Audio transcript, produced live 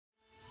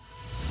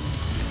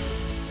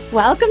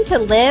Welcome to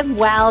Live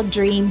Well,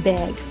 Dream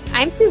Big.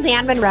 I'm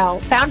Suzanne Monroe,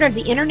 founder of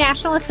the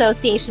International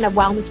Association of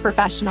Wellness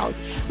Professionals,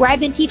 where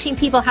I've been teaching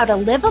people how to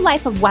live a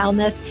life of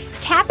wellness,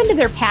 tap into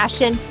their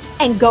passion,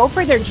 and go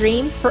for their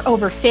dreams for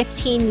over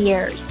 15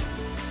 years.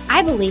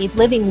 I believe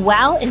living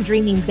well and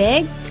dreaming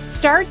big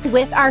starts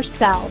with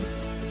ourselves.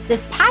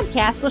 This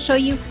podcast will show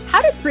you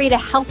how to create a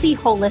healthy,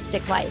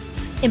 holistic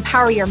life,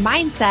 empower your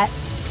mindset,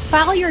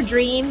 follow your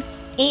dreams,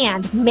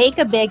 and make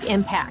a big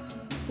impact.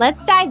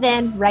 Let's dive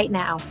in right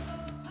now.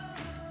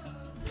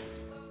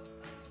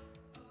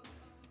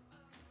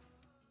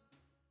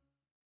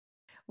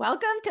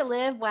 Welcome to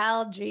Live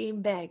Well,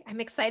 Dream Big. I'm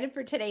excited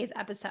for today's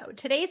episode.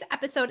 Today's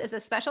episode is a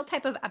special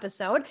type of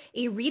episode,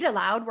 a read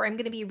aloud, where I'm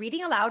going to be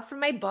reading aloud from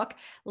my book,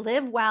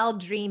 Live Well,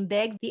 Dream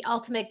Big, the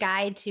ultimate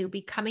guide to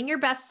becoming your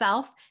best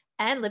self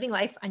and living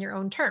life on your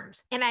own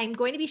terms. And I'm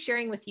going to be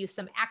sharing with you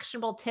some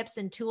actionable tips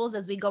and tools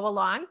as we go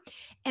along.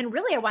 And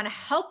really, I want to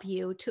help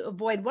you to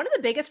avoid one of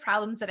the biggest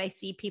problems that I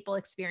see people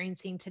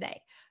experiencing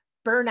today: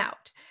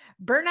 burnout.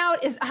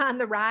 Burnout is on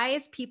the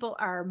rise. People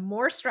are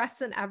more stressed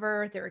than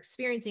ever. They're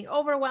experiencing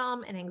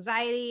overwhelm and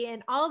anxiety,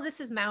 and all of this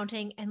is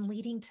mounting and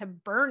leading to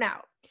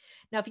burnout.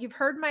 Now, if you've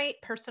heard my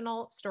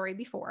personal story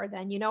before,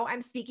 then you know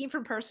I'm speaking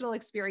from personal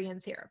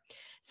experience here.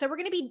 So we're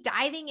going to be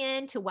diving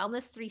into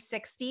Wellness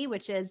 360,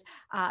 which is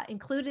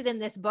included in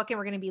this book, and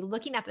we're going to be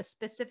looking at the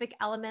specific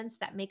elements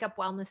that make up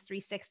Wellness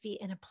 360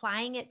 and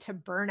applying it to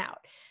burnout,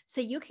 so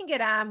you can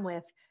get on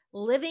with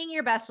living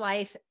your best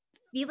life,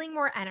 feeling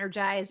more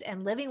energized,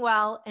 and living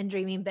well and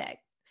dreaming big.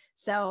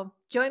 So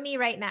join me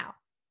right now.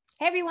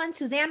 Hey everyone,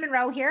 Suzanne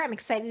Monroe here. I'm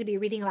excited to be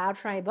reading aloud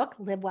from my book,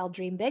 Live Well,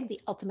 Dream Big, the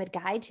ultimate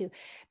guide to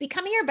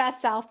becoming your best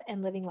self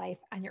and living life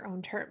on your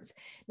own terms.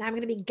 Now I'm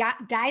going to be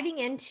diving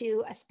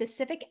into a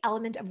specific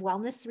element of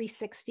Wellness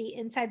 360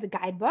 inside the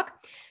guidebook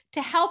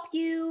to help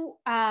you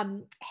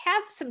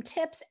have some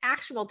tips,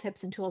 actionable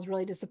tips and tools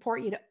really to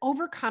support you to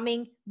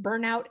overcoming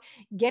burnout,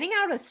 getting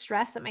out of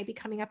stress that might be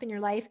coming up in your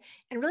life,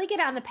 and really get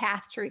on the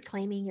path to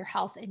reclaiming your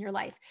health in your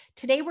life.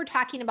 Today, we're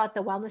talking about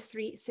the Wellness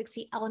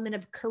 360 element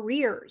of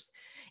careers.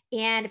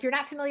 And if you're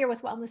not familiar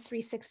with Wellness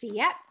 360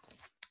 yet,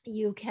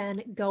 you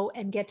can go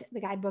and get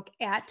the guidebook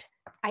at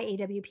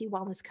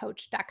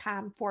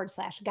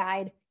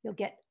iawpwellnesscoach.com/guide. You'll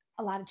get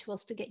a lot of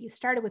tools to get you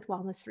started with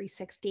Wellness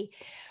 360.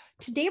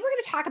 Today, we're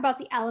going to talk about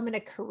the element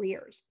of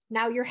careers.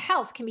 Now, your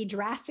health can be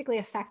drastically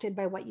affected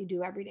by what you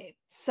do every day.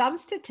 Some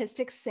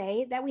statistics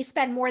say that we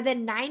spend more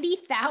than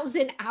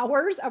 90,000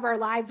 hours of our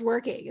lives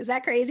working. Is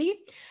that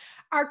crazy?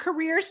 Our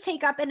careers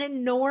take up an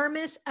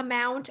enormous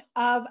amount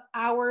of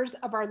hours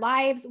of our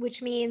lives,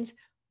 which means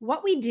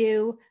what we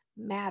do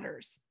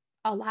matters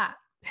a lot.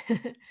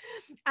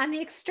 On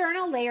the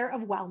external layer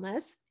of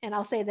wellness, and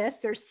I'll say this,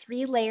 there's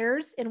 3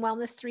 layers in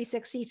Wellness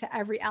 360 to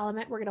every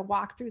element. We're going to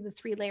walk through the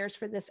 3 layers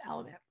for this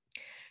element.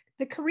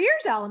 The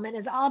careers element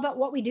is all about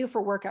what we do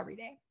for work every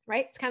day,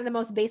 right? It's kind of the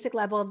most basic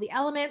level of the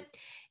element.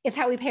 It's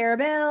how we pay our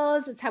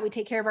bills. It's how we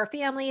take care of our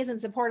families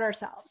and support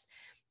ourselves.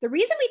 The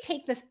reason we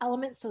take this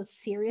element so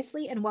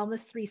seriously in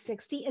Wellness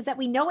 360 is that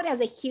we know it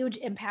has a huge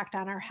impact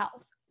on our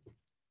health.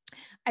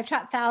 I've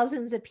taught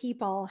thousands of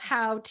people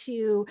how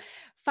to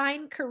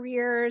find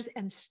careers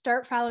and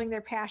start following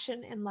their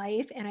passion in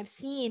life, and I've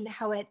seen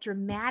how it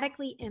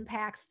dramatically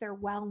impacts their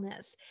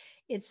wellness.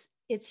 It's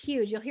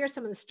huge. You'll hear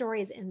some of the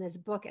stories in this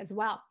book as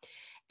well.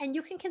 And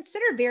you can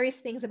consider various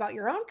things about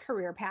your own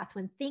career path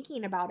when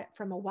thinking about it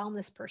from a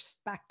wellness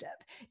perspective.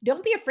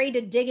 Don't be afraid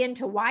to dig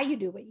into why you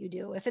do what you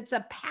do. If it's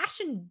a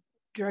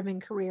passion-driven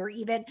career,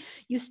 even,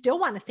 you still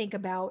want to think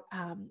about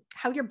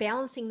how you're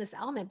balancing this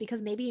element,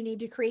 because maybe you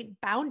need to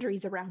create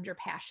boundaries around your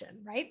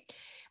passion, right?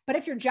 But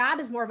if your job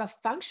is more of a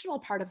functional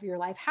part of your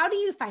life, how do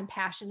you find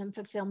passion and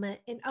fulfillment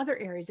in other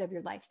areas of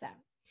your life then?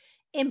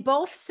 In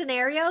both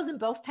scenarios, in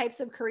both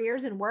types of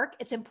careers and work,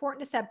 it's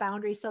important to set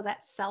boundaries so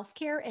that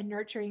self-care and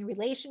nurturing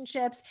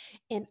relationships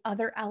and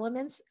other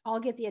elements all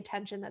get the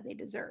attention that they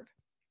deserve.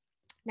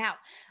 Now,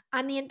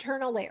 on the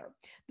internal layer,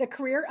 the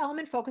career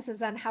element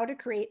focuses on how to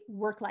create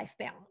work-life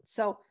balance.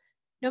 So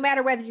no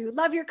matter whether you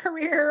love your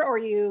career or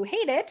you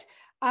hate it,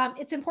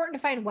 it's important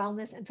to find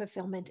wellness and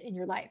fulfillment in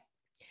your life.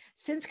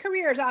 Since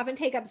careers often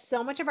take up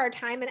so much of our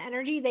time and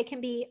energy, they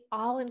can be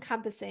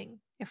all-encompassing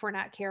if we're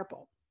not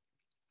careful.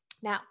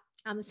 Now,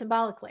 on the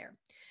symbolic layer,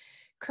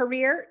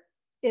 career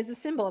is a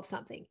symbol of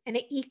something, and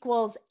it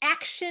equals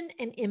action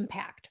and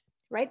impact,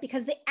 right?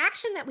 Because the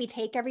action that we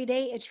take every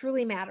day, it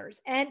truly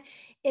matters. And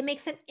it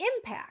makes an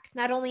impact,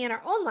 not only in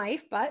our own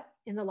life, but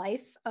in the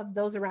life of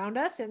those around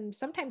us, and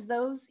sometimes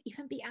those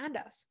even beyond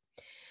us.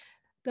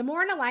 The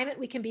more in alignment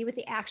we can be with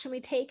the action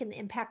we take and the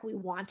impact we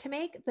want to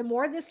make, the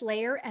more this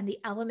layer and the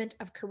element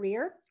of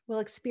career will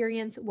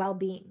experience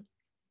well-being.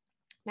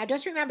 Now,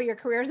 just remember, your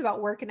career is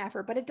about work and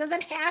effort, but it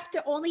doesn't have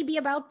to only be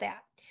about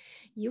that.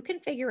 You can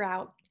figure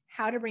out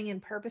how to bring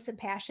in purpose and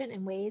passion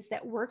in ways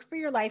that work for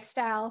your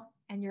lifestyle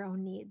and your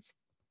own needs.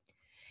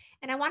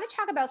 And I want to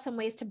talk about some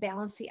ways to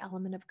balance the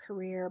element of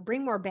career,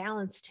 bring more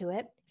balance to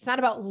it. It's not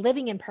about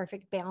living in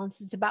perfect balance.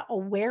 It's about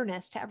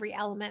awareness to every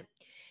element.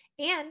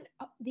 And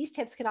these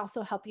tips can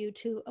also help you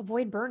to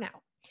avoid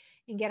burnout.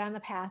 and get on the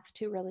path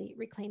to really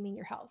reclaiming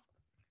your health.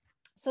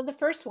 So the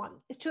first one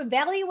is to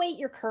evaluate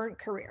your current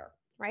career,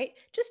 right?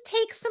 Just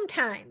take some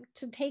time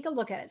to take a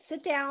look at it.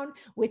 Sit down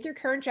with your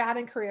current job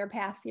and career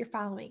path you're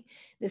following.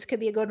 This could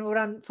be a good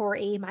one for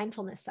a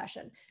mindfulness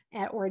session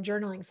or a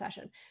journaling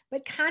session,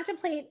 but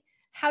contemplate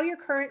how your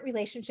current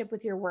relationship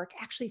with your work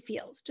actually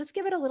feels. Just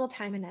give it a little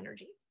time and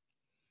energy.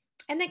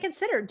 And then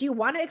consider, do you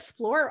want to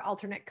explore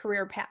alternate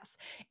career paths?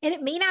 And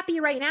it may not be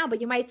right now, but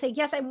you might say,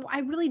 yes, I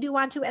really do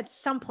want to at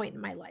some point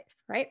in my life,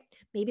 right?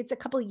 Maybe it's a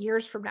couple of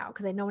years from now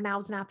because I know now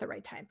is not the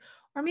right time.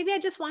 Or maybe I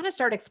just want to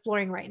start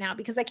exploring right now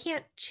because I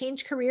can't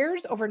change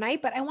careers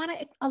overnight, but I want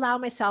to allow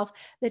myself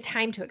the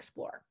time to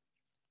explore.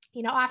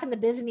 Often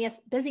the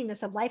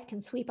busyness of life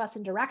can sweep us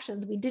in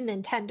directions we didn't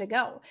intend to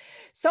go.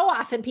 So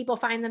often people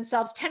find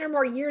themselves 10 or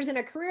more years in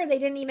a career they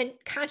didn't even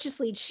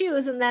consciously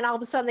choose. And then all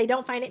of a sudden they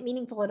don't find it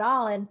meaningful at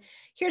all. And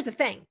here's the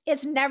thing,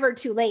 it's never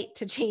too late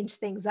to change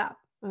things up.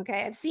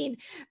 Okay. I've seen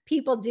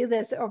people do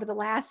this over the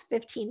last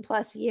 15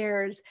 plus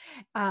years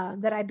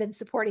that I've been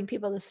supporting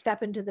people to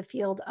step into the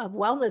field of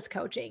wellness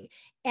coaching.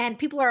 And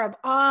people are of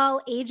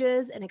all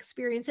ages and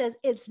experiences.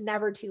 It's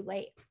never too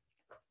late.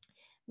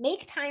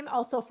 Make time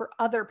also for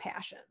other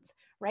passions,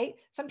 right?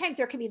 Sometimes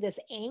there can be this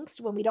angst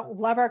when we don't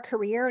love our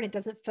career and it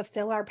doesn't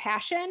fulfill our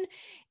passion.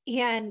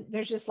 And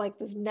there's just like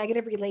this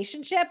negative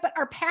relationship, but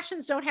our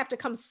passions don't have to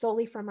come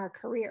solely from our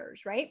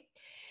careers, right?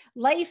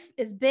 Life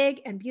is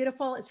big and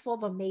beautiful. It's full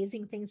of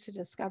amazing things to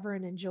discover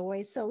and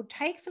enjoy. So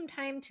take some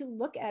time to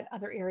look at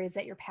other areas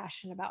that you're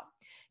passionate about.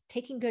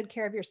 Taking good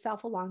care of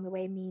yourself along the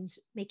way means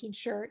making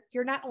sure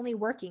you're not only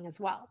working as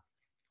well.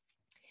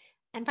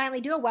 And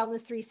finally, do a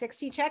wellness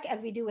 360 check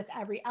as we do with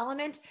every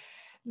element.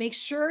 Make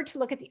sure to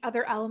look at the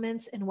other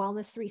elements in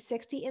wellness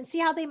 360 and see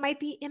how they might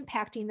be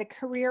impacting the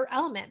career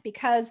element,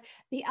 because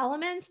the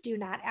elements do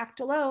not act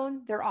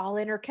alone. They're all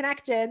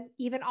interconnected.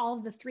 Even all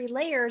of the 3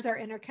 layers are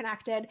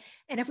interconnected.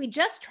 And if we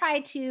just try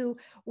to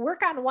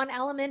work on one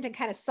element and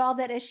kind of solve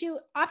that issue,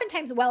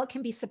 oftentimes, while it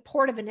can be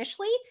supportive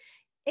initially,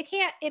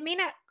 it may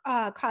not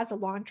cause a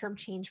long-term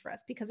change for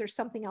us because there's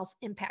something else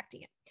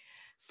impacting it.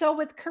 So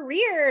with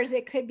careers,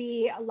 it could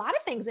be a lot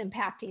of things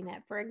impacting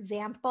it. For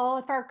example,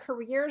 if our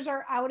careers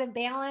are out of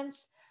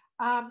balance,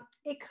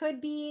 it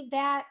could be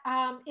that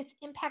it's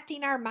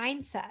impacting our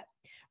mindset,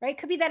 right? It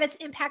could be that it's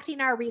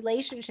impacting our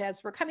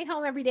relationships. We're coming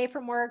home every day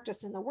from work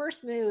just in the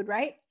worst mood,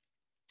 right?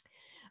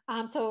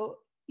 So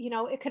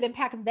it could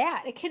impact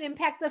that. It can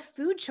impact the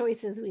food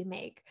choices we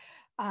make.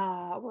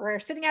 We're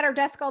sitting at our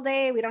desk all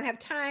day. We don't have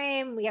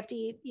time. We have to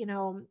eat,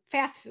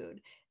 fast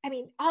food. I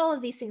mean, all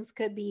of these things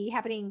could be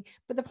happening,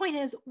 but the point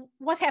is,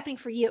 what's happening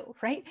for you,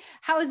 right?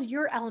 How is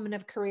your element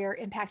of career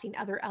impacting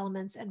other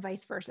elements and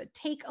vice versa?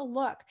 Take a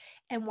look.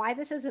 And why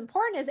this is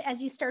important is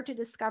as you start to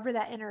discover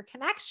that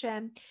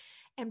interconnection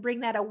and bring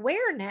that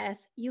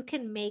awareness, you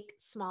can make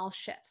small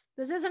shifts.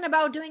 This isn't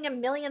about doing a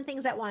million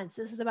things at once.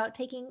 This is about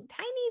taking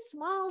tiny,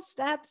 small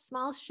steps,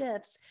 small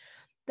shifts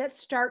that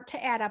start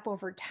to add up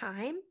over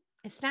time.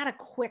 It's not a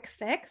quick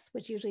fix,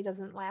 which usually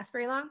doesn't last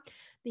very long.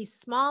 These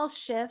small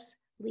shifts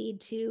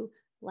lead to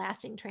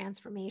lasting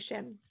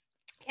transformation.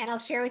 And I'll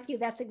share with you,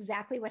 that's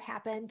exactly what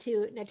happened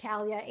to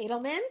Natalia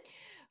Edelman,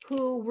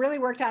 who really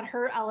worked on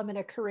her element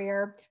of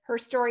career. Her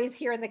story is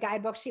here in the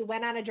guidebook. She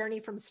went on a journey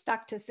from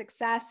stuck to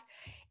success.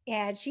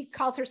 And she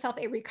calls herself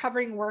a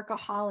recovering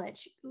workaholic.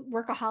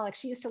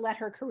 She used to let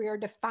her career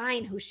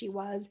define who she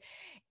was.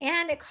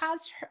 And it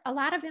caused her a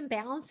lot of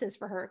imbalances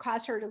for her. It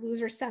caused her to lose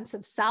her sense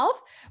of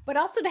self, but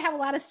also to have a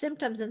lot of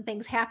symptoms and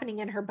things happening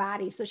in her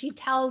body. So she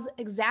tells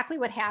exactly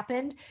what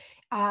happened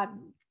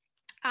on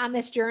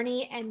this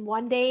journey. And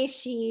one day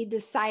she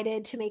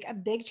decided to make a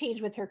big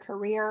change with her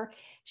career.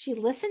 She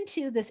listened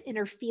to this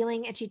inner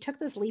feeling and she took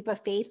this leap of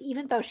faith,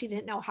 even though she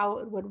didn't know how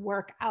it would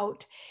work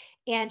out.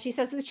 And she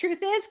says, the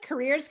truth is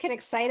careers can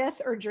excite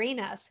us or drain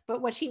us.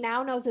 But what she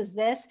now knows is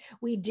this: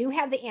 we do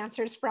have the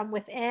answers from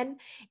within.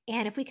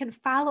 And if we can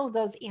follow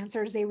those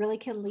answers, they really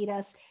can lead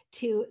us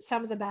to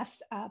some of the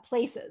best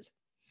places.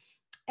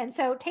 And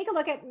so take a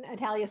look at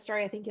Natalia's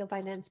story. I think you'll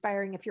find it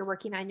inspiring if you're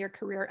working on your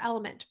career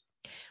element.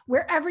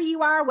 Wherever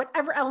you are,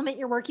 whatever element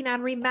you're working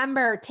on,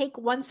 remember, take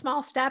one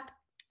small step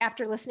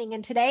after listening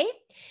in today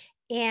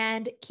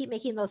and keep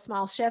making those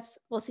small shifts.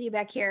 We'll see you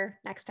back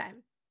here next time.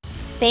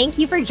 Thank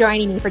you for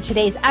joining me for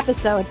today's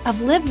episode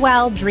of Live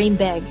Well, Dream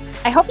Big.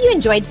 I hope you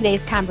enjoyed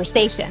today's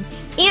conversation,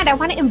 and I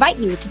want to invite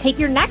you to take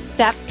your next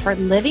step toward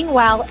living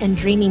well and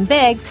dreaming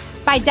big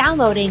by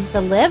downloading the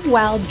Live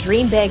Well,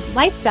 Dream Big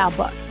lifestyle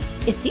book.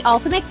 It's the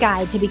ultimate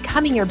guide to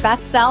becoming your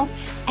best self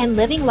and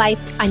living life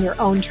on your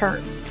own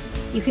terms.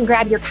 You can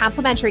grab your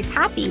complimentary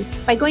copy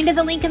by going to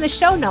the link in the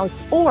show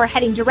notes or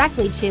heading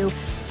directly to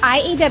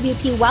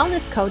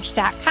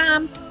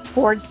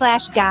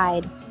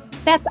iawpwellnesscoach.com/guide.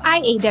 That's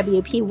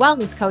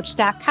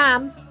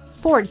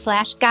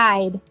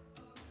iawpwellnesscoach.com/guide.